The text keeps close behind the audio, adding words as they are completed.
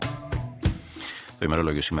Το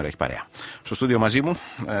ημερολόγιο σήμερα έχει παρέα. Στο στούντιο μαζί μου,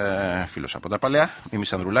 φίλος από τα παλαιά,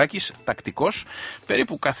 Μίμης Ανδρουλάκης, τακτικός,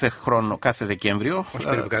 περίπου κάθε Δεκέμβριο. Όχι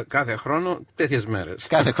περίπου, κάθε χρόνο τέτοιες μέρες.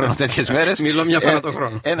 Κάθε χρόνο τέτοιες μέρες. Μιλώ μια φορά το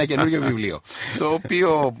χρόνο. Ένα καινούργιο βιβλίο. Το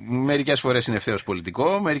οποίο μερικές φορές είναι ευθέως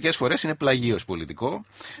πολιτικό, μερικές φορές είναι πλαγίως πολιτικό.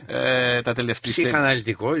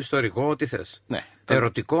 Ψυχαναλυτικό, ιστορικό, ό,τι θες. Ναι.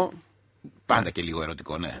 Ερωτικό. Πάντα και λίγο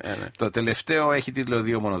ερωτικό, ναι. Το τελευταίο έχει τίτλο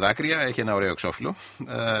 «Δύο μονοδάκρυα», έχει ένα ωραίο εξώφυλλο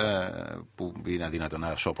που είναι αδύνατο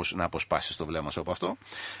να αποσπάσει το βλέμμα σου από αυτό.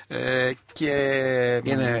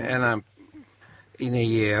 Είναι η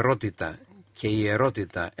ιερότητα και η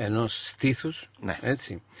ιερότητα ενός στήθους, ναι,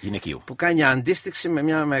 έτσι, γυναικείου, που κάνει αντίστοιξη με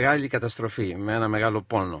μια μεγάλη καταστροφή, με ένα μεγάλο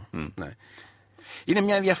πόνο. Ναι. Είναι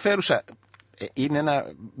μια ενδιαφέρουσα... Είναι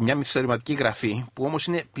μια μυθιστορηματική γραφή που όμως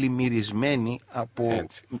είναι πλημμυρισμένη από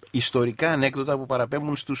ιστορικά ανέκδοτα που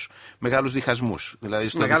παραπέμπουν στους μεγάλους διχασμούς. Δηλαδή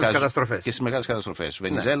στις μεγάλες καταστροφές. Και στις μεγάλες καταστροφές.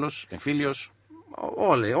 Βενιζέλος, Εμφύλιος.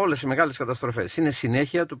 Όλες οι μεγάλες καταστροφές. Είναι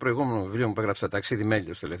συνέχεια του προηγούμενου βιβλίου μου που έγραψα, «Ταξίδι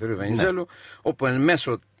Μέλιτος» του Ελευθερίου Βενιζέλου, όπου εν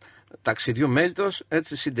μέσω ταξιδιού Μέλιτος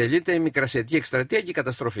έτσι συντελείται η Μικρασιατική εκστρατεία και η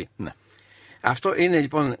καταστροφή. Ναι. Αυτό είναι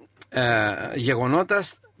λοιπόν γεγονότα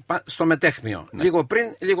στο μετέχμιο. Ναι. Λίγο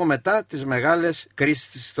πριν, λίγο μετά τις μεγάλες κρίσεις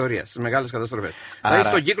της ιστορίας, τις μεγάλες καταστροφές. Δηλαδή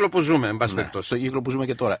στον κύκλο που ζούμε, εν πάση περιπτώσει. Στον κύκλο που ζούμε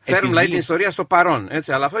και τώρα. Φέρνουμε δηλαδή την ιστορία στο παρόν.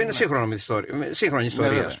 Έτσι, αλλά αυτό είναι σύγχρονη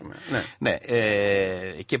ιστορία, ας πούμε. Ναι.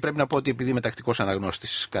 Και πρέπει να πω ότι επειδή είμαι τακτικός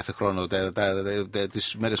αναγνώστης κάθε χρόνο,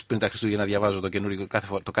 τις μέρες πριν τα Χριστούγεννα διαβάζω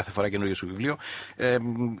το κάθε φορά καινούργιο σου βιβλίο,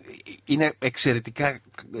 είναι εξαιρετικά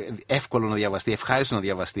εύκολο να διαβαστεί, ευχάριστο να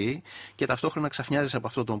διαβαστεί και ταυτόχρονα ξαφνιάζεις από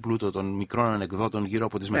αυτόν τον πλούτο των μικρών ανεκδότων γύρω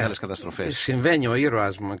από τις μεγάλες καταστροφές. Συμβαίνει ο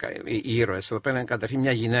ήρωας μου, οι ήρωες. Εδώ πέρα είναι καταρχήν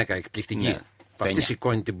μια γυναίκα εκπληκτική. Ναι. Αυτή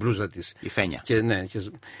σηκώνει την μπλούζα της. Η Φένια.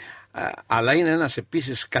 Αλλά είναι ένας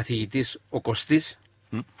επίσης καθηγητής, ο Κωστής.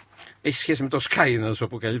 Έχει σχέση με το Sky, να σου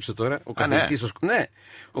αποκαλύψω τώρα.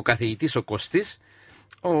 Ο καθηγητής ο Κωστής,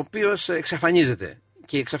 ο οποίος εξαφανίζεται.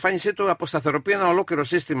 Και η εξαφάνισή του αποσταθεροποιεί ένα ολόκληρο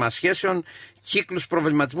σύστημα σχέσεων, κύκλους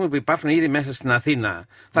προβληματισμού που υπάρχουν ήδη μέσα στην Αθήνα.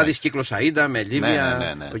 Θα δεις κύκλος Αΐντα με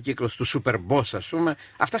Λίβια, ο κύκλος του Super Boss, ας πούμε.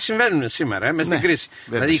 Αυτά συμβαίνουν σήμερα μέσα στην κρίση.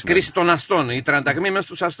 Δηλαδή η κρίση των αστών, οι τρανταγμοί μέσα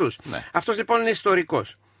στους αστούς. Αυτός λοιπόν είναι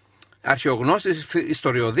ιστορικός. Αρχαιογνώστης,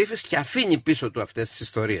 ιστοριοδίφης και αφήνει πίσω του αυτές τις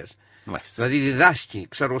ιστορίες. Δηλαδή διδάσκει,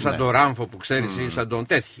 ξέρω, σαν τον Ράμφο που ξέρεις, ή σαν τον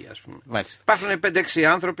τέτοιοι, ας πούμε. Υπάρχουν 5-6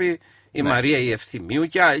 άνθρωποι, η Μαρία η Ευθυμίου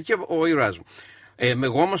και ο ήρωάς μου.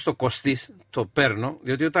 Εγώ όμως το Κωστής το παίρνω,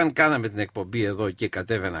 διότι όταν κάναμε την εκπομπή εδώ και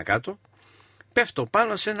κατέβαινα κάτω, πέφτω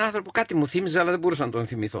πάνω σε έναν άνθρωπο που κάτι μου θύμιζε, αλλά δεν μπορούσα να τον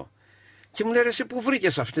θυμηθώ. Και μου λέει: εσύ πού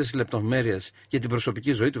βρήκες αυτές τις λεπτομέρειες για την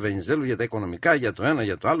προσωπική ζωή του Βενιζέλου, για τα οικονομικά, για το ένα,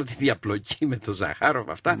 για το άλλο, τη διαπλοκή με τον Ζαχάροφ,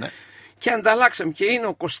 αυτά. Ναι. Και ανταλλάξαμε. Και είναι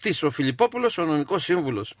ο Κωστής, ο Φιλιππόπουλος, ο νομικός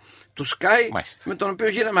σύμβουλος του Sky, με τον οποίο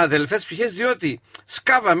γίναμε αδελφές ψυχές, διότι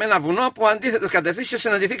σκάβαμε ένα βουνό που αντίθετες κατευθύνσεις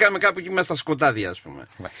συναντηθήκαμε κάπου εκεί μέσα στα σκοτάδια, ας πούμε.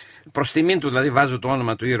 Προς τιμήν του, δηλαδή, βάζω το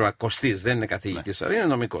όνομα του ήρωα Κωστής, δεν είναι καθηγητής, αλλά είναι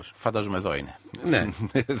νομικός. Φαντάζομαι εδώ είναι. Ναι.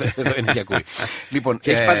 Εδώ είναι και ακούει. Λοιπόν,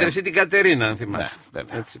 και έχει παντρευτεί την Κατερίνα, αν θυμάσαι.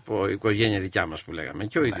 Έτσι, η οικογένεια δικιά μας που λέγαμε.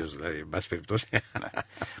 Και ο ίδιος, δηλαδή, εν πάση περιπτώσει.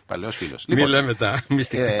 Παλαιός φίλος. Μην λέμε τα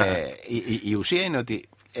μυστικά. Η ουσία είναι ότι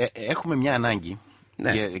έχουμε μια ανάγκη,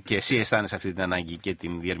 και εσύ αισθάνεσαι αυτή την ανάγκη και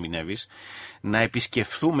την διερμηνεύεις, να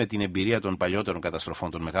επισκεφθούμε την εμπειρία των παλιότερων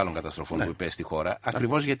καταστροφών, των μεγάλων καταστροφών που υπέστη στη χώρα,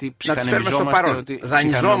 ακριβώς γιατί ψυχανεμιζόμαστε ότι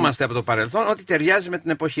δανειζόμαστε από το παρελθόν ότι ταιριάζει με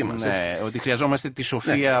την εποχή μας. Ναι, ότι χρειαζόμαστε τη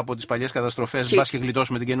σοφία από τις παλιές καταστροφές, μπας και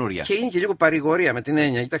γλιτώσουμε την καινούρια. Και είναι και λίγο παρηγορία με την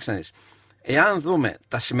έννοια, κοιτάξτε να δεις. Εάν δούμε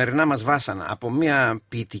τα σημερινά μας βάσανα από μια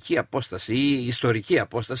ποιητική απόσταση ή ιστορική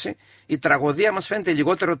απόσταση, η τραγωδία μας φαίνεται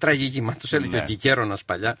λιγότερο τραγική. Μα τους έλεγε ο Κικέρονας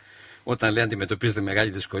παλιά, όταν λέει αντιμετωπίζετε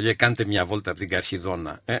μεγάλη δυσκολία, κάντε μια βόλτα από την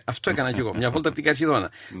Καρχιδόνα. Αυτό έκανα κι εγώ, μια βόλτα από την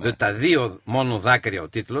Καρχιδόνα. Διότι τα δύο μόνο δάκρυα ο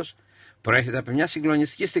τίτλος προέρχεται από μια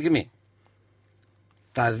συγκλονιστική στιγμή.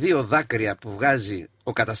 Τα δύο δάκρυα που βγάζει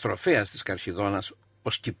ο καταστροφέας της Καρχιδόνας, ο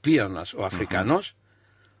Σκυπίωνας, ο Αφρικανός,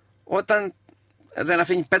 όταν δεν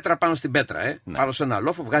αφήνει πέτρα πάνω στην πέτρα. Πάνω σε ένα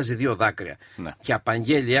λόφο βγάζει δύο δάκρυα. Και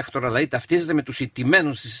απαγγέλει έκτορα, δηλαδή ταυτίζεται με τους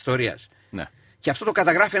ηττημένους της ιστορίας. Και αυτό το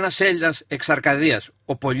καταγράφει ένας Έλληνας εξ Αρκαδίας,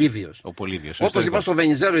 ο Πολύβιος. Όπως λοιπόν στο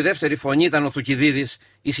Βενιζέλο η δεύτερη φωνή ήταν ο Θουκυδίδης,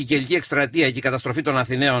 η Σικελική εκστρατεία και η καταστροφή των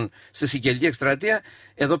Αθηναίων στη Σικελική εκστρατεία,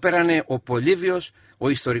 εδώ πέρα είναι ο Πολύβιος, ο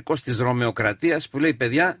ιστορικός της Ρωμαιοκρατίας, που λέει: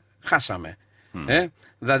 παιδιά, χάσαμε.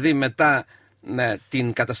 Δηλαδή μετά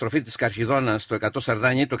την καταστροφή της Καρχιδόνας το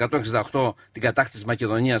 149 ή το 168, την κατάκτηση της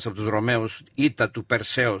Μακεδονίας από τους Ρωμαίους, ήττα του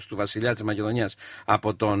Περσέως, του βασιλιά της Μακεδονίας,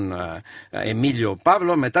 από τον Εμίλιο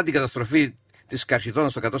Παύλο, μετά την καταστροφή της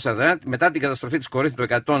Καρχιδόνας το 141, μετά την καταστροφή της Κορίνθου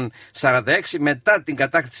το 146, μετά την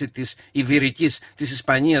κατάκτηση της Ιβηρικής της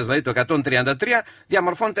Ισπανίας, δηλαδή το 133,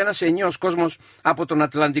 διαμορφώνεται ένας ενιαίος κόσμος από τον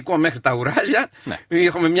Ατλαντικό μέχρι τα Ουράλια. Ναι.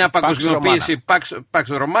 Έχουμε μια παγκοσμιοποίηση Pax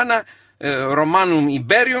Romana, Romanum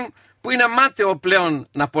Imperium, που είναι μάταιο πλέον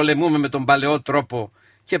να πολεμούμε με τον παλαιό τρόπο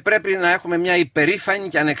και πρέπει να έχουμε μια υπερήφανη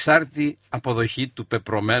και ανεξάρτητη αποδοχή του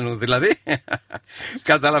πεπρωμένου. Δηλαδή,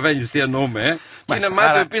 καταλαβαίνεις τι εννοούμε. Και είναι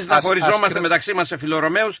μάταιο επίσης να χωριζόμαστε μεταξύ μας σε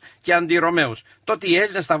φιλορωμαίους και αντιρωμαίους. Τότε οι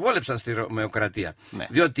Έλληνες τα βόλεψαν στη Ρωμαιοκρατία. Ναι.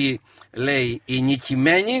 Διότι, λέει, οι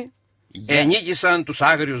νικημένοι ενίκησαν τους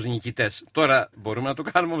άγριους νικητές. Τώρα μπορούμε να το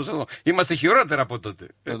κάνουμε όμως εδώ. Είμαστε χειρότερα από τότε.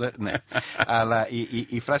 Ναι. Αλλά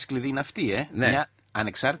η φράση κλειδί είναι αυτή, ναι. Μια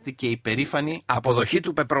ανεξάρτητη και υπερήφανη αποδοχή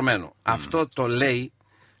του πεπρωμένου. Αυτό το λέει,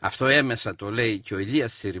 αυτό έμεσα το λέει και ο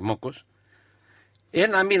Ηλίας Τσιριμόκος,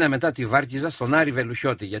 ένα μήνα μετά τη Βάρκιζα στον Άρη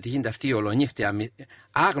Βελουχιώτη, γιατί γίνεται αυτή η ολονύχτια,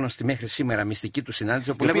 άγνωστη μέχρι σήμερα μυστική του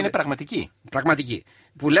συνάντηση. Που είναι πραγματική. Πραγματική.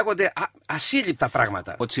 Που λέγονται ασύλληπτα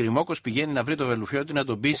πράγματα. Ο Τσιριμόκος πηγαίνει να βρει τον Βελουχιώτη να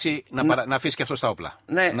τον πείσει να αφήσει και αυτό στα όπλα.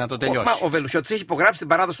 Ναι. Να το τελειώσει. Ο Βελουχιώτης έχει υπογράψει την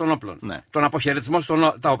παράδοση των όπλων. Ναι. Τον αποχαιρετισμό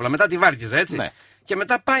στα όπλα. Μετά τη Βάρκιζα, έτσι. Ναι. Και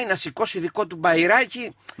μετά πάει να σηκώσει δικό του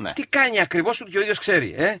μπαϊράκι. Ναι. Τι κάνει ακριβώς ούτε και ο ίδιος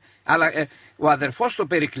ξέρει. Αλλά ο αδερφός του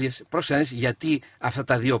Περικλής, πρόσεχε γιατί αυτά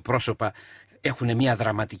τα δύο πρόσωπα έχουν μια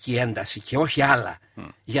δραματική ένταση και όχι άλλα.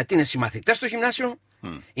 Γιατί είναι συμμαθητές στο γυμνάσιο,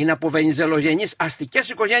 είναι από βενιζελογενείς αστικές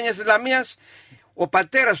οικογένειες της Λαμίας. Ο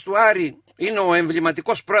πατέρας του Άρη είναι ο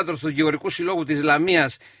εμβληματικός πρόεδρος του Γεωργικού Συλλόγου της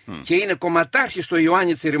Λαμίας και είναι κομματάρχης του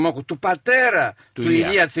Ιωάννη Τσιριμόκου, του πατέρα του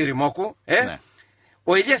Ηλία Τσιριμόκου. Ναι.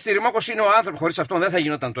 Ο Ηλίας Τσιριμόκος είναι ο άνθρωπος, χωρίς αυτόν δεν θα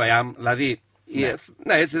γινόταν το ΕΑΜ, δηλαδή.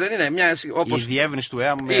 Ναι, έτσι δεν είναι. Η διεύρυνση του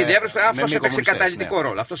ΕΑΜ. Αυτός έπαιξε καταλυτικό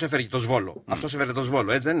ρόλο. Αυτός έφερε το Σβόλο. Αυτός έφερε το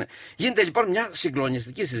Σβόλο, έτσι δεν είναι. Γίνεται λοιπόν μια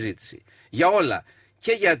συγκλονιστική συζήτηση για όλα.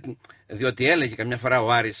 Και διότι έλεγε καμιά φορά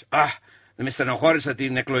ο Άρης, δεν με στενοχώρησε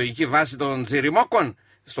την εκλογική βάση των Τσιριμόκων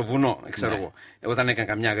στο βουνό, ξέρω εγώ, όταν έκανε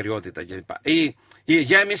καμιά αγριότητα κλπ. Ή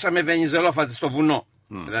γέμισαμε βενιζελόφατες στο βουνό.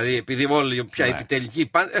 Δηλαδή, επειδή όλοι πια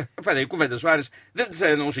επιτελικοί οι κουβέντες ο Άρης δεν τις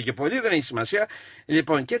εννοούσε και πολύ, δεν έχει σημασία.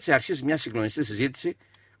 Λοιπόν, και έτσι αρχίζει μια συγκλονιστική συζήτηση.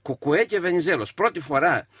 Κουκουέ και Βενιζέλος. Πρώτη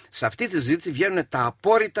φορά σε αυτή τη συζήτηση βγαίνουν τα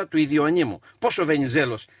απόρριτα του Ιδιονύμου. Πώς ο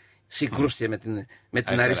Βενιζέλος συγκρούστηκε με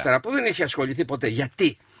την αριστερά, που δεν είχε ασχοληθεί ποτέ.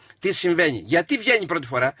 Γιατί, τι συμβαίνει, γιατί βγαίνει πρώτη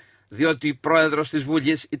φορά, διότι πρόεδρος της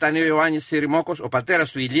Βουλής ήταν ο Ιωάννης Τσιριμόκος, ο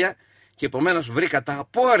πατέρας του Ηλία, και επομένως βρήκα τα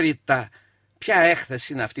απόρριτα. Ποια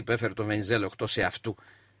έκθεση είναι αυτή που έφερε τον Βενιζέλο εκτός εαυτού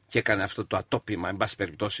και έκανε αυτό το ατόπιμα, εν πάση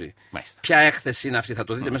περιπτώσει. Μάλιστα. Ποια έκθεση είναι αυτή, θα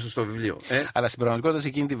το δείτε μέσα στο βιβλίο. Αλλά στην πραγματικότητα,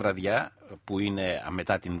 εκείνη τη βραδιά, που είναι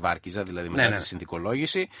μετά την Βάρκιζα, δηλαδή μετά τη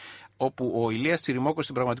συνθηκολόγηση, όπου ο Ηλίας Τσιριμόκος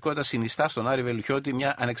στην πραγματικότητα συνιστά στον Άρη Βελουχιώτη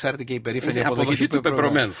μια ανεξάρτητη και υπερήφανη αποδοχή του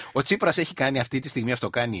πεπρωμένου. Ο Τσίπρας έχει κάνει αυτή τη στιγμή, αυτό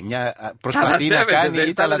κάνει. Προσπαθεί να κάνει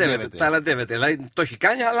ή ταλαντεύεται. Ταλαντεύεται. Δηλαδή το έχει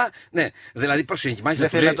κάνει, αλλά ναι. Δηλαδή προσεγγιμάζει.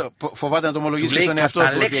 Φοβάται να το ομολογήσει στον εαυτό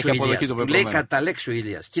του ότι έχει αποδοχή του πεπρωμένου. Λέει κατά λέξη ο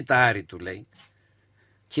Ηλίας. Κοίτα Άρη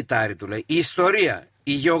του λέει. Η ιστορία,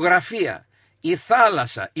 η γεωγραφία, η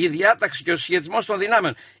θάλασσα, η διάταξη και ο συσχετισμός των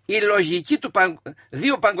δυνάμεων, η λογική του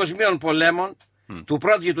δύο παγκοσμίων πολέμων, του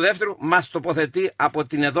πρώτου και του δεύτερου, μας τοποθετεί από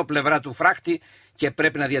την εδώ πλευρά του φράχτη και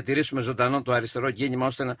πρέπει να διατηρήσουμε ζωντανό το αριστερό κίνημα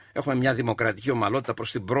ώστε να έχουμε μια δημοκρατική ομαλότητα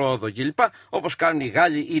προς την πρόοδο κλπ. Όπως κάνουν οι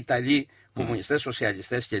Γάλλοι, οι Ιταλοί, κομμουνιστές,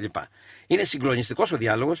 σοσιαλιστές κλπ. Είναι συγκλονιστικός ο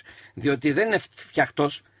διάλογος, διότι δεν είναι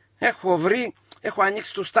φτιαχτός. Έχω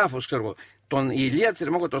ανοίξει τους τάφους, ξέρω εγώ. Τον Ηλία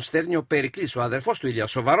Τσιριμόκο τον στέλνει ο Περικλής, ο αδερφός του Ηλία, ο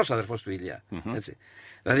σοβαρός αδερφός του Ηλία. Έτσι.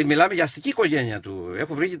 Δηλαδή μιλάμε για αστική οικογένεια του.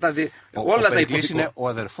 Έχω βρει και όλα τα υποθήκη. Είναι ο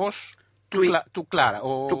αδερφός του Κλάρα.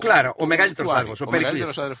 Ο μεγαλύτερος αδερφός. Ο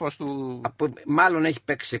μεγαλύτερος αδερφός του. Μάλλον έχει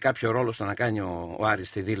παίξει κάποιο ρόλο στο να κάνει ο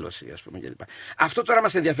Άρης τη δήλωση, ας πούμε, κλπ. Αυτό τώρα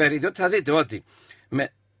μας ενδιαφέρει, διότι θα δείτε ότι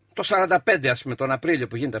το 45, ας πούμε, τον Απρίλιο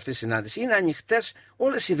που γίνεται αυτή η συνάντηση, είναι ανοιχτές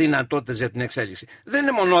όλες οι δυνατότητες για την εξέλιξη. Δεν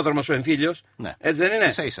είναι μονόδρομος ο εμφύλιος. Ναι. Έτσι δεν είναι.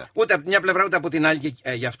 Ίσα-ίσα. Ούτε από μια πλευρά ούτε από την άλλη.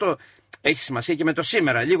 Και γι' αυτό έχει σημασία και με το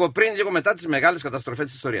σήμερα. Λίγο πριν, λίγο μετά τις μεγάλες καταστροφές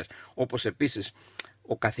της ιστορίας. Όπως επίσης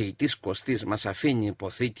ο καθηγητής Κωστής μας αφήνει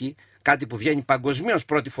υποθήκη, κάτι που βγαίνει παγκοσμίως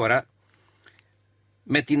πρώτη φορά,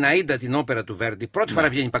 με την Αΐντα, την όπερα του Βέρντι. Πρώτη φορά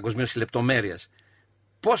βγαίνει παγκοσμίως η λεπτομέρεια.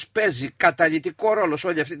 Πώς παίζει καταλυτικό ρόλο σε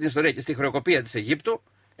όλη αυτή την ιστορία και στη χρεοκοπία της Αιγύπτου.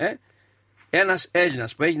 Ένας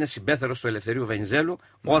Έλληνας που έγινε συμπέθερος του Ελευθερίου Βενιζέλου,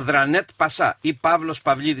 ο Δρανέτ Πασά ή Παύλος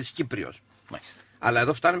Παυλίδης Κύπριος. Μάλιστα. Αλλά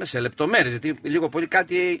εδώ φτάνουμε σε λεπτομέρειες. Γιατί λίγο πολύ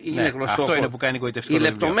κάτι είναι γνωστό. Αυτό είναι που κάνει γοητευτικό. Η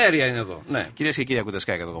λεπτομέρεια είναι εδώ. Ναι. Κυρίες και κύριοι, ακούτε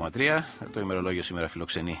Sky 100,3. Το ημερολόγιο σήμερα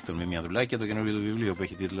φιλοξενεί τον Μίμη Ανδρουλάκη και το καινούργιο του βιβλίο που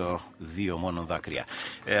έχει τίτλο Δύο μόνο δάκρυα.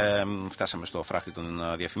 Φτάσαμε στο φράχτη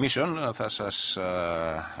των διαφημίσεων. Θα σας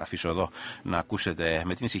αφήσω εδώ να ακούσετε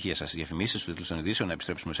με την ησυχία σας τις διαφημίσεις του τίτλου των ειδήσεων, να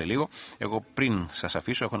επιστρέψουμε σε λίγο. Εγώ πριν σας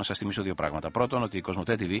αφήσω, έχω να σας θυμίσω δύο πράγματα. Πρώτον, ότι η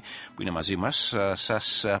Κοσμοτέ TV που είναι μαζί μας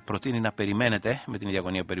σας προτείνει να περιμένετε με την ίδια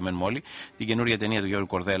αγωνία που περιμένουμε όλοι την καινούργια ταινία του Γιώργου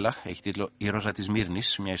Κορδέλα. Έχει τίτλο Η Ρόζα της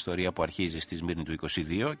Μύρνης, μια ιστορία που αρχίζει στη Σμύρνη του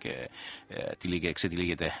 22 και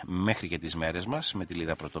ξετυλίγεται μέχρι και τις μέρες μας με τη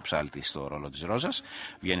Λίδα Πρωτοψάλτη στο ρόλο της Ρόζας.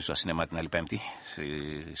 Βγαίνει στο σινεμά την άλλη Πέμπτη,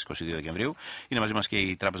 στις 22 Δεκεμβρίου. Είναι μαζί μας και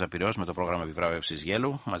η Τράπεζα Πειραιώς με το πρόγραμμα επιβράβευσης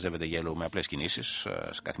γέλου. Μαζεύεται γέλου με απλές κινήσεις,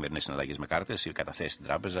 καθημερινές συναλλαγές με κάρτες ή καταθέσεις στην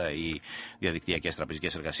τράπεζα ή διαδικτυακές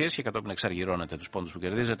τραπεζικές εργασίες και κατόπιν εξαργυρώνετε τους πόντους που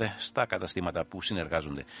κερδίζετε στα καταστήματα που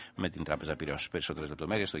συνεργάζονται με την Τράπεζα Πειραιώς. Περισσότερες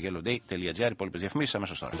λεπτομέρειες στο yellowday.gr. Υπόλοιπες διαφημίσεις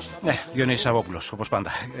αμέσως τώρα. Ναι, Διονύσης Σαββόπουλος, όπως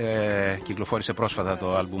πάντα. Κυκλοφόρησε πρόσφατα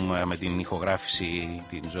το άλμπουμ με την ηχογράφηση,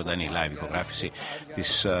 την ζωντανή live ηχογράφηση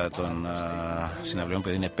των συναυλιών που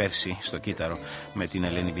έδινε πέρσι στο Κύτταρο με την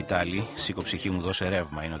Ελένη Βιτάλη. Σήκω ψυχή μου, δώσε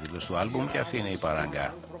ρεύμα είναι ο τίτλος του άλμπουμ και αυτή είναι η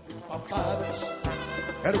παράγκα.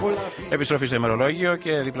 Επιστροφή στο ημερολόγιο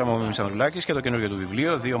και δίπλα μου ο Μίμης Ανδρουλάκης και το καινούργιο του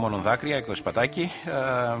βιβλίο, Δύο μόνο δάκρυα, έκδοση Πατάκη.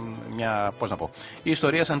 Η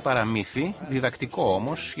ιστορία σαν παραμύθι, διδακτικό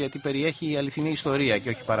όμως, γιατί περιέχει αληθινή ιστορία και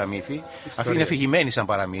όχι παραμύθι. Αυτή είναι αφηγημένη σαν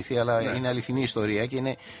παραμύθι, αλλά είναι αληθινή ιστορία και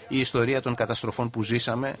είναι η ιστορία των καταστροφών που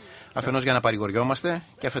ζήσαμε, αφενός για να παρηγοριόμαστε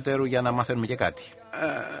και αφετέρου για να μαθαίνουμε και κάτι.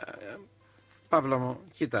 Παύλο μου,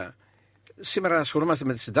 κοίτα. Σήμερα ασχολούμαστε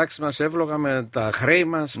με τις συντάξεις μας, εύλογα με τα χρέη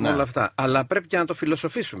μας, με όλα αυτά. Αλλά πρέπει και να το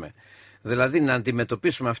φιλοσοφήσουμε. Δηλαδή να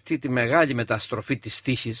αντιμετωπίσουμε αυτή τη μεγάλη μεταστροφή της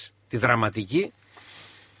τύχης, τη δραματική,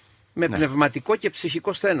 με πνευματικό και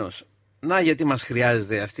ψυχικό σθένος. Να γιατί μας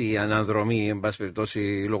χρειάζεται αυτή η αναδρομή, εν πάση περιπτώσει,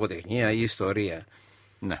 η λογοτεχνία ή η ιστορία.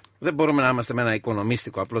 Ναι. Δεν μπορούμε να είμαστε με ένα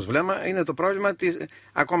οικονομίστικο απλώς βλέμμα. Είναι το πρόβλημα της,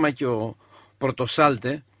 ακόμα και ο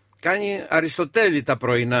Πρωτοσάλτε κάνει Αριστοτέλη τα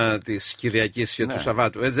πρωινά της Κυριακής και του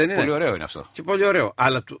Σαββάτου. Έτσι δεν είναι? Πολύ ωραίο είναι αυτό. Και πολύ ωραίο.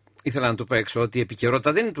 Αλλά ήθελα να του πω έξω ότι η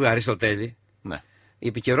επικαιρότητα δεν είναι του Αριστοτέλη. Ναι. Η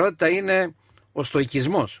επικαιρότητα είναι ο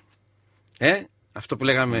στοικισμός. Αυτό που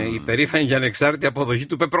λέγαμε η περήφανη για ανεξάρτητη αποδοχή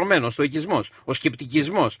του πεπρωμένου. Ο στοικισμός, ο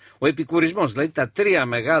σκεπτικισμός, ο επικουρισμός. Δηλαδή τα τρία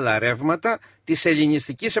μεγάλα ρεύματα της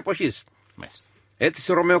ελληνιστικής εποχής. Της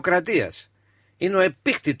Ρωμαιοκρατίας. Είναι ο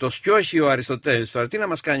επίκτητος και όχι ο Αριστοτέλης τώρα. Τι να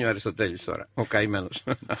μας κάνει ο Αριστοτέλης τώρα, ο καημένος?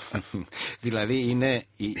 Δηλαδή είναι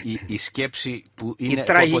η σκέψη που είναι. Η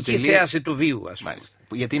τραγική θέαση του βίου, ας πούμε.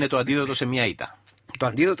 Γιατί είναι το αντίδοτο σε μια ήττα. Το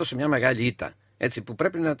αντίδοτο σε μια μεγάλη ήττα. Έτσι, που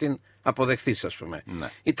πρέπει να την αποδεχθείς, ας πούμε. Ναι.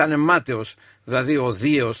 Ήταν μάταιος, δηλαδή ο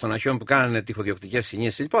Δίαιος των Αχιών που κάνανε τυχοδιοκτικές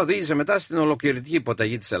συνήσεις. Λοιπόν, οδήγησε μετά στην ολοκληρωτική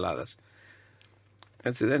υποταγή της Ελλάδας.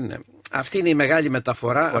 Έτσι δεν είναι? Αυτή είναι η μεγάλη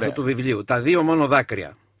μεταφορά αυτού του βιβλίου. Τα δύο μόνο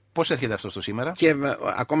δάκρυα. Πώς έρχεται αυτό στο σήμερα? Και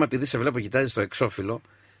ακόμα επειδή σε βλέπω κοιτάζεις το εξώφυλλο,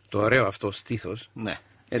 το ωραίο αυτό στήθος. Ναι.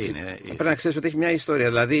 Έτσι, πρέπει να ξέρεις ότι έχει μια ιστορία.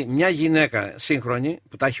 Δηλαδή, μια γυναίκα σύγχρονη,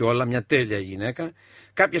 που τα έχει όλα, μια τέλεια γυναίκα,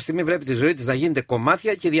 κάποια στιγμή βλέπει τη ζωή της να γίνεται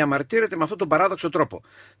κομμάτια και διαμαρτύρεται με αυτόν τον παράδοξο τρόπο.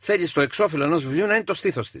 Θέλει στο εξώφυλλο ενός βιβλίου να είναι το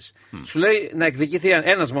στήθος της. Σου λέει να εκδικηθεί,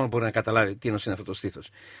 ένας μόνο μπορεί να καταλάβει τι είναι αυτό το στήθος.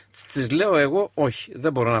 Της λέω εγώ, όχι,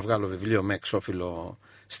 δεν μπορώ να βγάλω βιβλίο με εξώφυλλο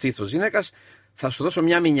στήθος γυναίκας. Θα σου δώσω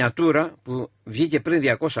μια μινιατούρα που βγήκε πριν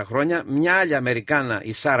 200 χρόνια. Μια άλλη Αμερικάνα,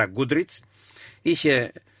 η Σάρα Γκούντριτς,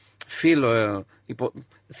 είχε φίλο,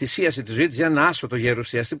 θυσίασε τη ζωή της για ένα άσωτο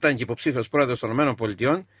γερουσιαστή που ήταν και υποψήφιος πρόεδρος των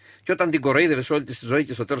ΗΠΑ και όταν την κοροϊδεύε σε όλη της τη ζωή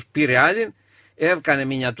και στο τέλος πήρε άλλη, έκανε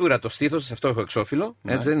μινιατούρα το στήθος της, αυτό έχω εξώφυλλο,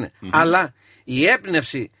 έτσι δεν είναι? Αλλά η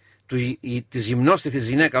έμπνευση της γυμνόστιθης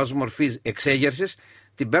γυναίκα ως μορφή εξέγερσης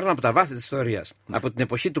την παίρνω από τα βάθη της ιστορίας. Από την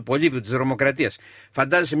εποχή του Πολύβιου, της Ρωμοκρατίας.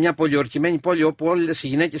 Φαντάζεσαι μια πολιορκημένη πόλη όπου όλες οι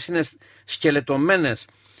γυναίκες είναι σκελετωμένες,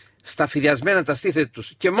 σταφυδιασμένα τα στήθη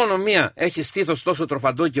τους και μόνο μία έχει στήθος τόσο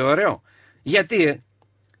τροφαντό και ωραίο.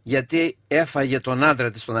 Γιατί έφαγε τον άντρα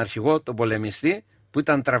της, τον αρχηγό, τον πολεμιστή, που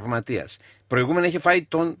ήταν τραυματίας. Προηγούμενα είχε φάει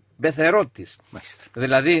τον πεθερό της.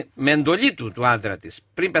 Δηλαδή με εντολή του άντρα της.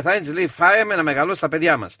 Πριν πεθάνει της λέει φάε με να μεγαλώσει τα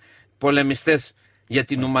παιδιά μας. Πολεμιστές για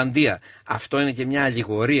την Νουμαντία. Αυτό είναι και μια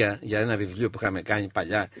αλληγορία για ένα βιβλίο που είχαμε κάνει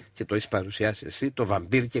παλιά και το έχεις παρουσιάσει εσύ, το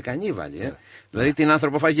Βαμπύρ και Κανίβαλη. Δηλαδή την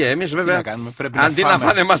ανθρωποφαγία. Εμείς βέβαια, αντί να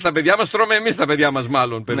φάνε εμάς τα παιδιά μας, τρώμε εμείς τα παιδιά μας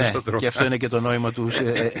μάλλον περισσότερο. Και αυτό είναι και το νόημα του.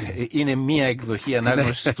 Είναι μια εκδοχή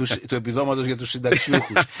ανάγνωσης του επιδόματος για τους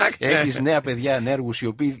συνταξιούχους. Έχεις νέα παιδιά ανέργους, οι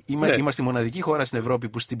οποίοι είμαστε η μοναδική χώρα στην Ευρώπη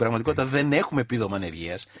που στην πραγματικότητα δεν έχουμε επίδομα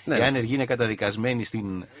ανεργίας. Οι άνεργοι είναι καταδικασμένοι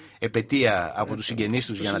στην επετεία από τους συγγενείς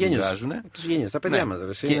τους για να την βγάζουν. Τα παιδιά παιδιά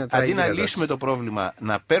μας. Και αντί να λύσουμε το πρόβλημα,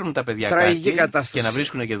 να παίρνουν τα παιδιά κάτι και να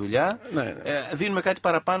βρίσκουν και δουλειά, δίνουμε κάτι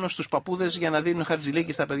παραπάνω στους παππούδες για να δίνουν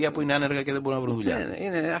χαρτζηλίκι στα παιδιά που είναι άνεργα και δεν μπορούν να βρουν δουλειά.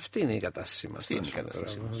 Αυτή είναι η κατάστασή μας.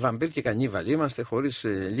 Βαμπύρ και κανίβαλοι είμαστε, χωρίς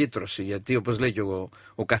λύτρωση. Γιατί, όπως λέει και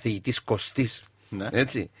ο καθηγητής Κωστής,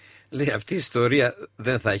 έτσι, λέει αυτή η ιστορία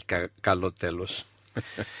δεν θα έχει καλό τέλος.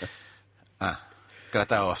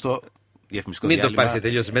 Κρατάω αυτό. Μην το πάρετε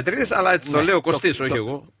τελείως στις μετρήσεις, αλλά έτσι το λέω ο Κωστής, όχι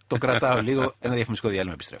εγώ. Το κρατάω λίγο. Ένα διαφημιστικό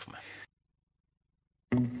διάλειμμα, επιστρέφουμε.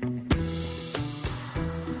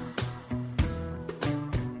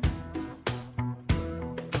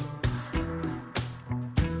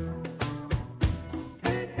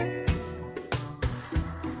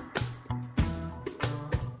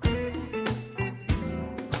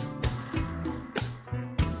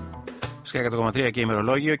 Sky 100,3 και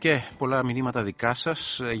ημερολόγιο και πολλά μηνύματα δικά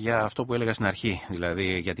σας για αυτό που έλεγα στην αρχή,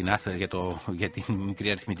 δηλαδή για την μικρή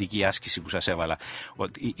αριθμητική άσκηση που σας έβαλα.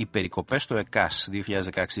 Ότι οι περικοπές στο ΕΚΑΣ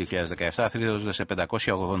 2016-2017 θρύδονται σε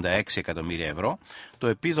 586 εκατομμύρια ευρώ, το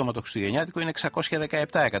επίδομα το χριστουγεννιάτικο είναι 617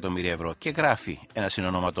 εκατομμύρια ευρώ και γράφει ένα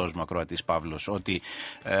συνονόματός μου ακροατής Παύλος ότι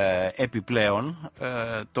επιπλέον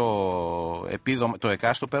το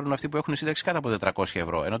ΕΚΑΣ το παίρνουν αυτοί που έχουν σύνταξη κάτω από 400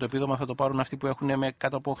 ευρώ, ενώ το επίδομα θα το πάρουν αυτοί που έχουν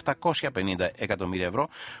κάτω από 850 εκατομμύρια ευρώ,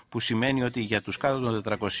 που σημαίνει ότι για τους κάτω των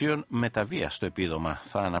 400 με τα βία στο επίδομα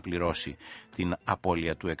θα αναπληρώσει την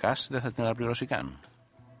απώλεια του ΕΚΑΣ, δεν θα την αναπληρώσει καν.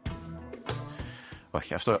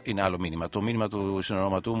 Όχι, αυτό είναι άλλο μήνυμα. Το μήνυμα του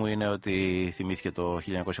συνονόματού μου είναι ότι θυμήθηκε το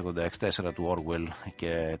 1984 του Orwell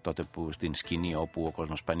και τότε που στην σκηνή όπου ο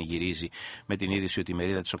κόσμος πανηγυρίζει με την είδηση ότι η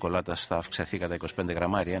μερίδα της σοκολάτας θα αυξηθεί κατά 25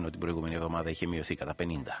 γραμμάρια, ενώ την προηγούμενη εβδομάδα είχε μειωθεί κατά 50.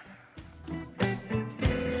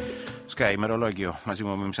 Sky, ημερολόγιο, μαζί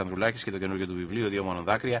μου ο Μίμης Ανδρουλάκης και το καινούργιο του βιβλίο, Δύο μόνο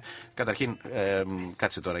δάκρυα. Καταρχήν,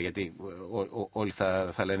 κάτσε τώρα, γιατί όλοι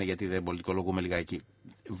θα λένε γιατί δεν πολιτικολογούμε λιγάκι.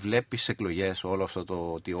 Βλέπεις εκλογές, όλο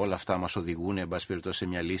αυτό ότι όλα αυτά μας οδηγούν, εν πάση περιπτώσει, σε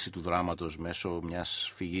μια λύση του δράματος μέσω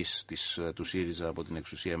μιας φυγής του ΣΥΡΙΖΑ από την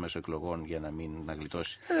εξουσία μέσω εκλογών για να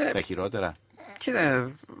γλιτώσει τα χειρότερα.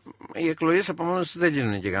 Κοίτα, οι εκλογές από μόνος δεν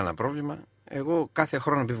λύνουν και κανένα πρόβλημα. Εγώ κάθε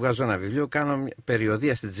χρόνο που βγάζω ένα βιβλίο κάνω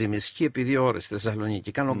περιοδεία στη Τσιμισκή επί 2 ώρες στη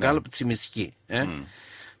Θεσσαλονίκη. Κάνω γκάλωπ Τσιμισκή.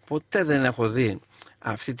 Ποτέ δεν έχω δει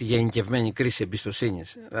αυτή τη γενικευμένη κρίση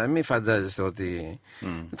εμπιστοσύνης. Δηλαδή, μην φαντάζεστε ότι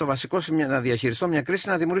το βασικό να διαχειριστώ μια κρίση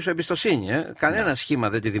είναι να δημιουργήσω εμπιστοσύνη. Κανένα σχήμα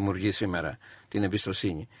δεν τη δημιουργεί σήμερα την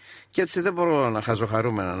εμπιστοσύνη. Και έτσι δεν μπορώ να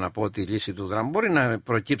χαζοχαρούμενα να πω ότι η λύση του δράμου. Μπορεί να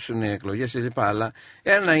προκύψουν οι εκλογές κλπ. Αλλά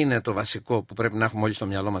ένα είναι το βασικό που πρέπει να έχουμε όλοι στο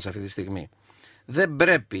μυαλό μας αυτή τη στιγμή. Δεν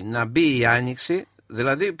πρέπει να μπει η Άνοιξη,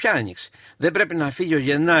 δηλαδή ποια Άνοιξη. Δεν πρέπει να φύγει ο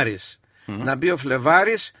Γενάρης, να μπει ο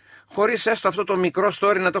Φλεβάρης, χωρίς έστω αυτό το μικρό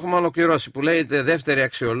story να το έχουμε ολοκληρώσει. Που λέγεται δεύτερη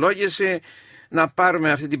αξιολόγηση, να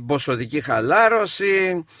πάρουμε αυτή την ποσοτική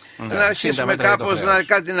χαλάρωση, να αρχίσουμε κάπως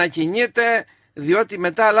κάτι να κινείται, διότι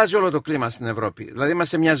μετά αλλάζει όλο το κλίμα στην Ευρώπη. Δηλαδή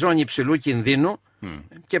είμαστε σε μια ζώνη υψηλού κινδύνου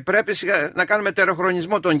και πρέπει να κάνουμε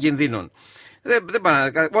τεροχρονισμό των κινδύνων.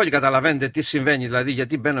 Όλοι καταλαβαίνετε τι συμβαίνει, δηλαδή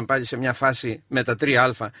γιατί μπαίνουν πάλι σε μια φάση με τα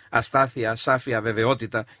 3α, αστάθεια, ασάφεια,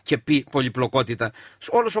 αβεβαιότητα και πολυπλοκότητα.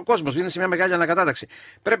 Όλος ο κόσμος είναι σε μια μεγάλη ανακατάταξη.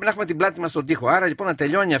 Πρέπει να έχουμε την πλάτη μας στον τοίχο. Άρα λοιπόν να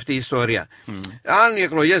τελειώνει αυτή η ιστορία. Αν οι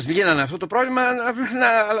εκλογές λύνανε αυτό το πρόβλημα,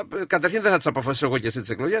 καταρχήν δεν θα τις αποφασίσω εγώ και εσύ τις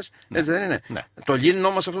εκλογές. Έτσι δεν είναι. Ναι. Το λύνουν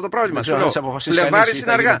όμως αυτό το πρόβλημα. Φλεβάρης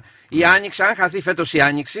είναι αργά. Η Άνοιξη, αν χαθεί φέτος η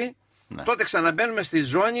Άνοιξη, τότε ξαναμπαίνουμε στη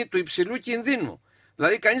ζώνη του υψηλού κινδύνου.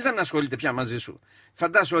 Δηλαδή, κανείς δεν ασχολείται πια μαζί σου.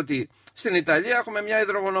 Φαντάσου ότι στην Ιταλία έχουμε μια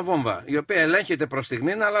υδρογονοβόμβα, η οποία ελέγχεται προς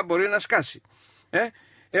στιγμήν, αλλά μπορεί να σκάσει.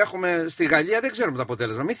 Έχουμε στη Γαλλία, δεν ξέρουμε το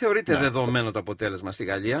αποτέλεσμα. Μην θεωρείτε δεδομένο το αποτέλεσμα στη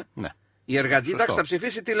Γαλλία. Ναι. Η εργατήταξη θα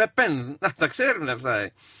ψηφίσει τη Λεπέν. Να τα ξέρουν αυτά.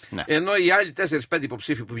 Ναι. Ενώ οι άλλοι 4-5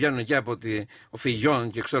 υποψήφοι που βγαίνουν εκεί από ο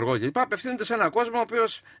Φιγιόν και ξέρω εγώ κλπ. Απευθύνονται σε έναν κόσμο ο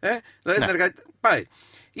οποίος. Δηλαδή πάει.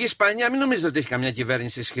 Η Ισπανία, μην νομίζετε ότι έχει καμιά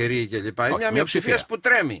κυβέρνηση ισχυρή κλπ. Είναι μια μειοψηφία που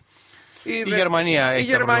τρέμει. Η Γερμανία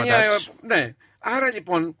έχει τα προβλήματά της. Ναι. Άρα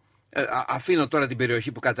λοιπόν αφήνω τώρα την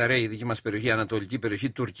περιοχή που καταραίει η δική μας περιοχή, η ανατολική περιοχή,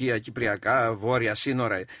 Τουρκία, Κυπριακά, Βόρεια,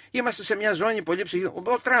 σύνορα. Είμαστε σε μια ζώνη πολύ ψυχή.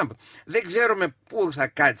 Ο Τραμπ. Δεν ξέρουμε πού θα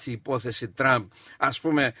κάτσει η υπόθεση Τραμπ. Ας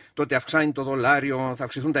πούμε, το ότι αυξάνει το δολάριο, θα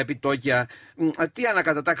αυξηθούν τα επιτόκια. Τι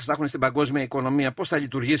ανακατατάξεις θα έχουν στην παγκόσμια οικονομία, πώς θα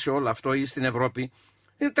λειτουργήσει όλο αυτό ή στην Ευρώπη.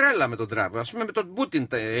 Είναι τρέλα με τον Τραμπ. Ας πούμε με τον Πούτιν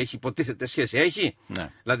έχει υποτίθεται σχέση. Έχει. Ναι.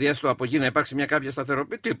 Δηλαδή έστω από εκεί να υπάρξει μια κάποια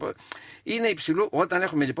σταθερότητα. Είναι υψηλού. Όταν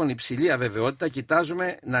έχουμε λοιπόν υψηλή αβεβαιότητα,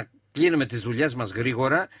 κοιτάζουμε να κλείνουμε τις δουλειές μας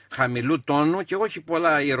γρήγορα, χαμηλού τόνου και όχι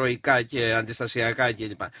πολλά ηρωικά και αντιστασιακά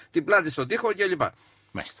κλπ. Την πλάτη στον τοίχο κλπ.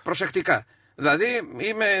 Προσεκτικά. Δηλαδή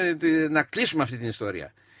να κλείσουμε αυτή την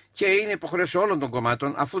ιστορία. και είναι υποχρέωση όλων των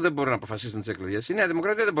κομμάτων, αφού δεν μπορούν να αποφασίσουν τις εκλογές. Η Νέα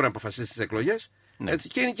Δημοκρατία δεν μπορεί να αποφασίσει τις εκλογές. Ναι. Έτσι,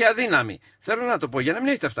 και είναι και αδύναμη. Θέλω να το πω για να μην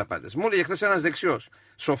έχετε αυταπάτες. Μου έλεγε χθες ένας δεξιός,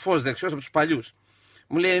 σοφός δεξιός από τους παλιούς.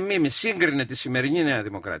 Μου λέει: Μίμη, σύγκρινε τη σημερινή Νέα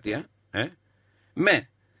Δημοκρατία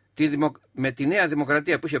με τη Νέα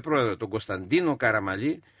Δημοκρατία που είχε πρόεδρο τον Κωνσταντίνο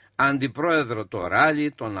Καραμαλή, αντιπρόεδρο το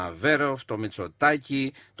Ράλι, τον Αβέροφ, τον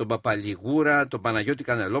Μητσοτάκη, τον Παπαλιγούρα, τον Παναγιώτη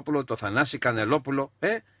Κανελόπουλο, τον Θανάση Κανελόπουλο.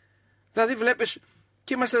 Δηλαδή βλέπεις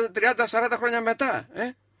και είμαστε 30-40 χρόνια μετά.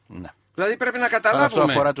 Ναι. Δηλαδή πρέπει να καταλάβουμε. Αυτό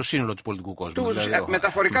αφορά το σύνολο του πολιτικού κόσμου.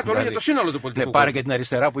 Μεταφορικά το λέω για το σύνολο του πολιτικού κόσμου. Πάρε και την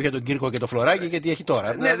αριστερά που είχε τον Κύρκο και το Φλωράκι και τι έχει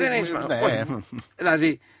τώρα. Ναι, δεν έχει σημασία.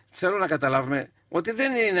 Δηλαδή θέλω να καταλάβουμε ότι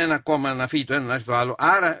δεν είναι ένα κόμμα να φύγει το ένα να έρθει το άλλο.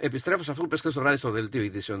 Άρα επιστρέφω σε αυτό που πες χθες το βράδυ στο δελτίο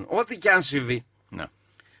ειδήσεων. Ό,τι και αν συμβεί,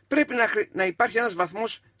 πρέπει να υπάρχει ένας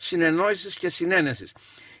βαθμός συνεννόησης και συνένεσης.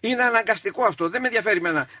 Είναι αναγκαστικό αυτό. Δεν με ενδιαφέρει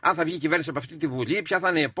εμένα αν θα βγει η κυβέρνηση από αυτή τη Βουλή, ποια θα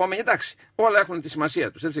είναι η επόμενη. Εντάξει, όλα έχουν τη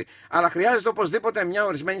σημασία τους. Αλλά χρειάζεται οπωσδήποτε μια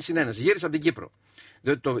ορισμένη συνένεση. Γύρισα από την Κύπρο.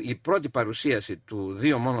 Διότι η πρώτη παρουσίαση του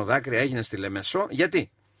Δύο Μόνο Δάκρυα έγινε στη Λεμεσό. Γιατί?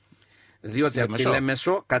 Διότι από τη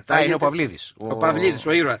Λεμεσό κατάγεται. Είναι ο Παυλίδης. Ο Παυλίδης,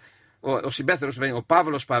 ο ήρωας. Ο συμπέθερος, ο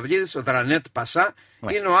Παύλος Παυλίδης, ο Δρανέτ Πασά,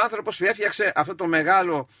 είναι ο άνθρωπος που έφτιαξε αυτό το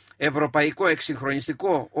μεγάλο ευρωπαϊκό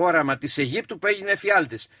εξυγχρονιστικό όραμα της Αιγύπτου που έγινε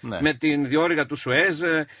εφιάλτης. Ναι. Με την διόρυγα του Σουέζ,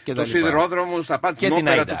 το σιδηρόδρομο, την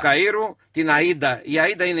όπερα του Καΐρου, την Αΐντα. Η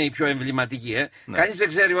Αΐντα είναι η πιο εμβληματική. Ναι. Κανείς δεν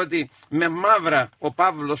ξέρει ότι με μαύρα ο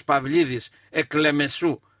Παύλος Παυλίδης εκ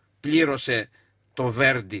Λεμεσού πλήρωσε το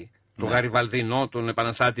Βέρντι, τον Γαριβαλδινό, τον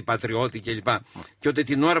Επαναστάτη Πατριώτη κλπ. Και ότι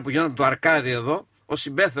την ώρα που γινόταν το Αρκάδι εδώ, ο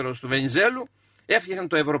συμπέθερος του Βενιζέλου έφτιαχνε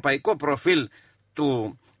το ευρωπαϊκό προφίλ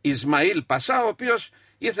του Ισμαήλ Πασά, ο οποίος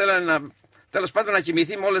ήθελε τέλος πάντων να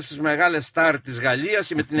κοιμηθεί με όλες τις μεγάλες στάρ της Γαλλίας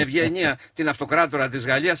και με την Ευγενία την αυτοκράτορα της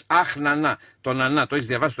Γαλλίας. Αχ, Νανά. Το Νανά, το έχεις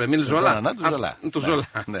διαβάσει, το Εμίλ Ζολά. Το Ζολά.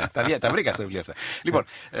 Τα βρήκα στα βιβλία αυτά. Λοιπόν,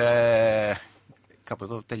 κάπου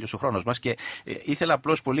εδώ τέλειωσε ο χρόνος μας και ήθελα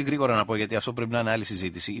απλώς πολύ γρήγορα να πω, γιατί αυτό πρέπει να είναι άλλη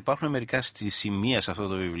συζήτηση. Υπάρχουν μερικά σημεία σε αυτό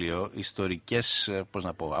το βιβλίο, ιστορικές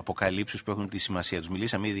αποκαλύψεις που έχουν τη σημασία τους.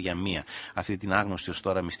 Μιλήσαμε ήδη για μία, αυτή την άγνωστη ως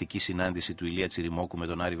τώρα μυστική συνάντηση του Ηλία Τσιριμόκου με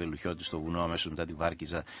τον Άρη Βελουχιώτη στο βουνό αμέσως μετά τη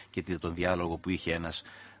Βάρκιζα και τον διάλογο που είχε ένας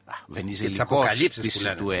βενιζελικός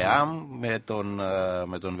του ΕΑΜ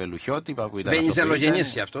με τον Βελουχιώτη.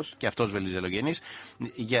 Βενιζελογενής και αυτός. Και αυτός βενιζελογενής.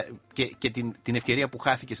 Και την ευκαιρία που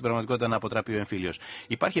χάθηκε στην πραγματικότητα να αποτραπεί ο εμφύλιος.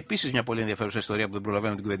 Υπάρχει επίσης μια πολύ ενδιαφέρουσα ιστορία που δεν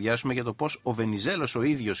προλαβαίνουμε να την κουβεντιάσουμε για το πώς ο Βενιζέλος ο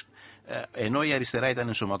ίδιος, ενώ η αριστερά ήταν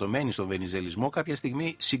ενσωματωμένη στον βενιζελισμό, κάποια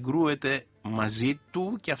στιγμή συγκρούεται μαζί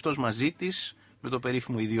του και αυτός μαζί της με το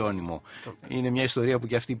περίφημο ιδιώνυμο. Είναι μια ιστορία που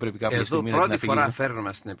και αυτή πρέπει κάποια στιγμή να την αφηγήσει. Πρώτη φορά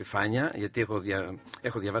φέρνουμε στην επιφάνεια, γιατί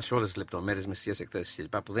έχω διαβάσει όλες τις λεπτομέρειες μυστικές εκθέσεις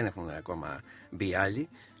κλπ. Που δεν έχουν ακόμα μπει άλλοι.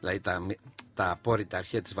 Δηλαδή τα απόρριτα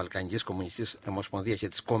αρχεία της Βαλκανικής Κομμουνιστικής Ομοσπονδίας και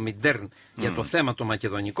της Κομιντέρν για το θέμα το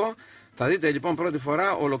μακεδονικό. Θα δείτε λοιπόν πρώτη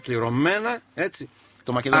φορά ολοκληρωμένα έτσι.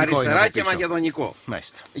 Το μακεδονικό αριστερά και μακεδονικό.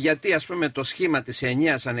 Μάλιστα. Γιατί ας πούμε το σχήμα της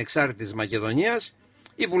ενιαίας ανεξάρτητης Μακεδονίας,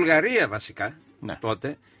 η Βουλγαρία βασικά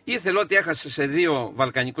τότε, ήθελε ότι έχασε σε 2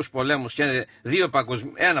 Βαλκανικούς πολέμους και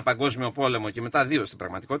ένα παγκόσμιο πόλεμο και μετά 2 στην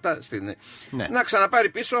πραγματικότητα, να ξαναπάρει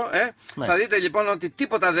πίσω. Θα δείτε λοιπόν ότι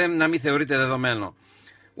τίποτα να μην θεωρείται δεδομένο.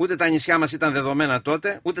 Ούτε τα νησιά μας ήταν δεδομένα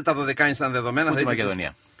τότε, ούτε τα Δωδεκάνησα ήταν δεδομένα. Ούτε η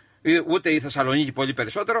Μακεδονία. Ούτε η Θεσσαλονίκη πολύ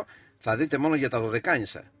περισσότερο. Θα δείτε μόνο για τα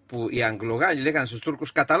Δωδεκάνησα. Που οι Αγγλογάλοι λέγανε στους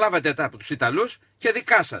Τούρκους: καταλάβατε τα από τους Ιταλούς και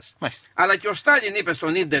δικά σας. Αλλά και ο Στάλιν είπε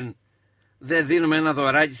στον Ίντεν: δεν δίνουμε ένα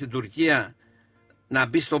δωράκι στην Τουρκία να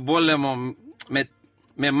μπει στον πόλεμο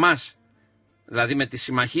με εμάς, δηλαδή με τη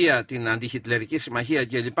συμμαχία, την αντιχιτλερική συμμαχία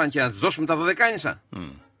κλπ. Και να της δώσουμε τα Δωδεκάνησα.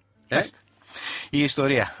 Η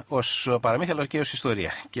ιστορία ως παραμύθια αλλά και ως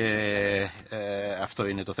ιστορία. Και αυτό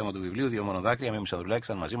είναι το θέμα του βιβλίου. Δύο Μόνο Δάκρυα. Μίμης Ανδρουλάκης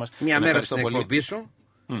ήταν μαζί μας. Μια μέρα στην εκπομπή σου.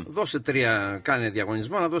 Δώσε 3, κάνε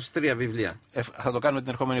διαγωνισμό να δώσει 3 βιβλία. Θα το κάνουμε την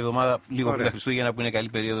ερχόμενη εβδομάδα, λίγο πριν τα Χριστούγεννα, που είναι καλή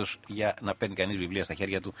περίοδος για να παίρνει κανείς βιβλία στα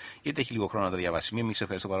χέρια του, γιατί έχει λίγο χρόνο να τα διαβάσει. Μίμη, σε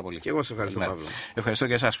ευχαριστώ πάρα πολύ. Και εγώ σε ευχαριστώ, Παύλο. Ευχαριστώ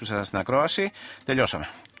και εσάς που ήσασταν στην ακρόαση. Τελειώσαμε.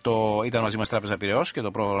 Ήταν μαζί μας Τράπεζα Πειραιώς και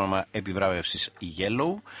το πρόγραμμα επιβράβευσης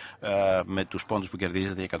Yellow, με τους πόντους που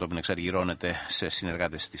κερδίζετε και κατόπιν εξαργυρώνετε σε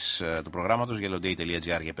συνεργάτες του προγράμματος.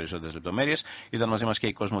 yellowday.gr για περισσότερες λεπτομέρειες. Ήταν μαζί μας και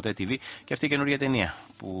η Κοσμοτέ TV και αυτή η καινούργια ταινία,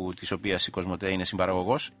 της οποίας η Κοσμοτέ είναι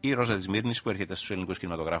συμπαραγωγός, η Ρόζα της Μύρνης, που έρχεται στους ελληνικούς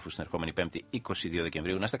κινηματογράφους την ερχόμενη 5η 22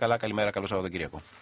 Δεκεμβρίου. Να είστε καλά, καλημέρα, καλό Σαββατοκύριακο.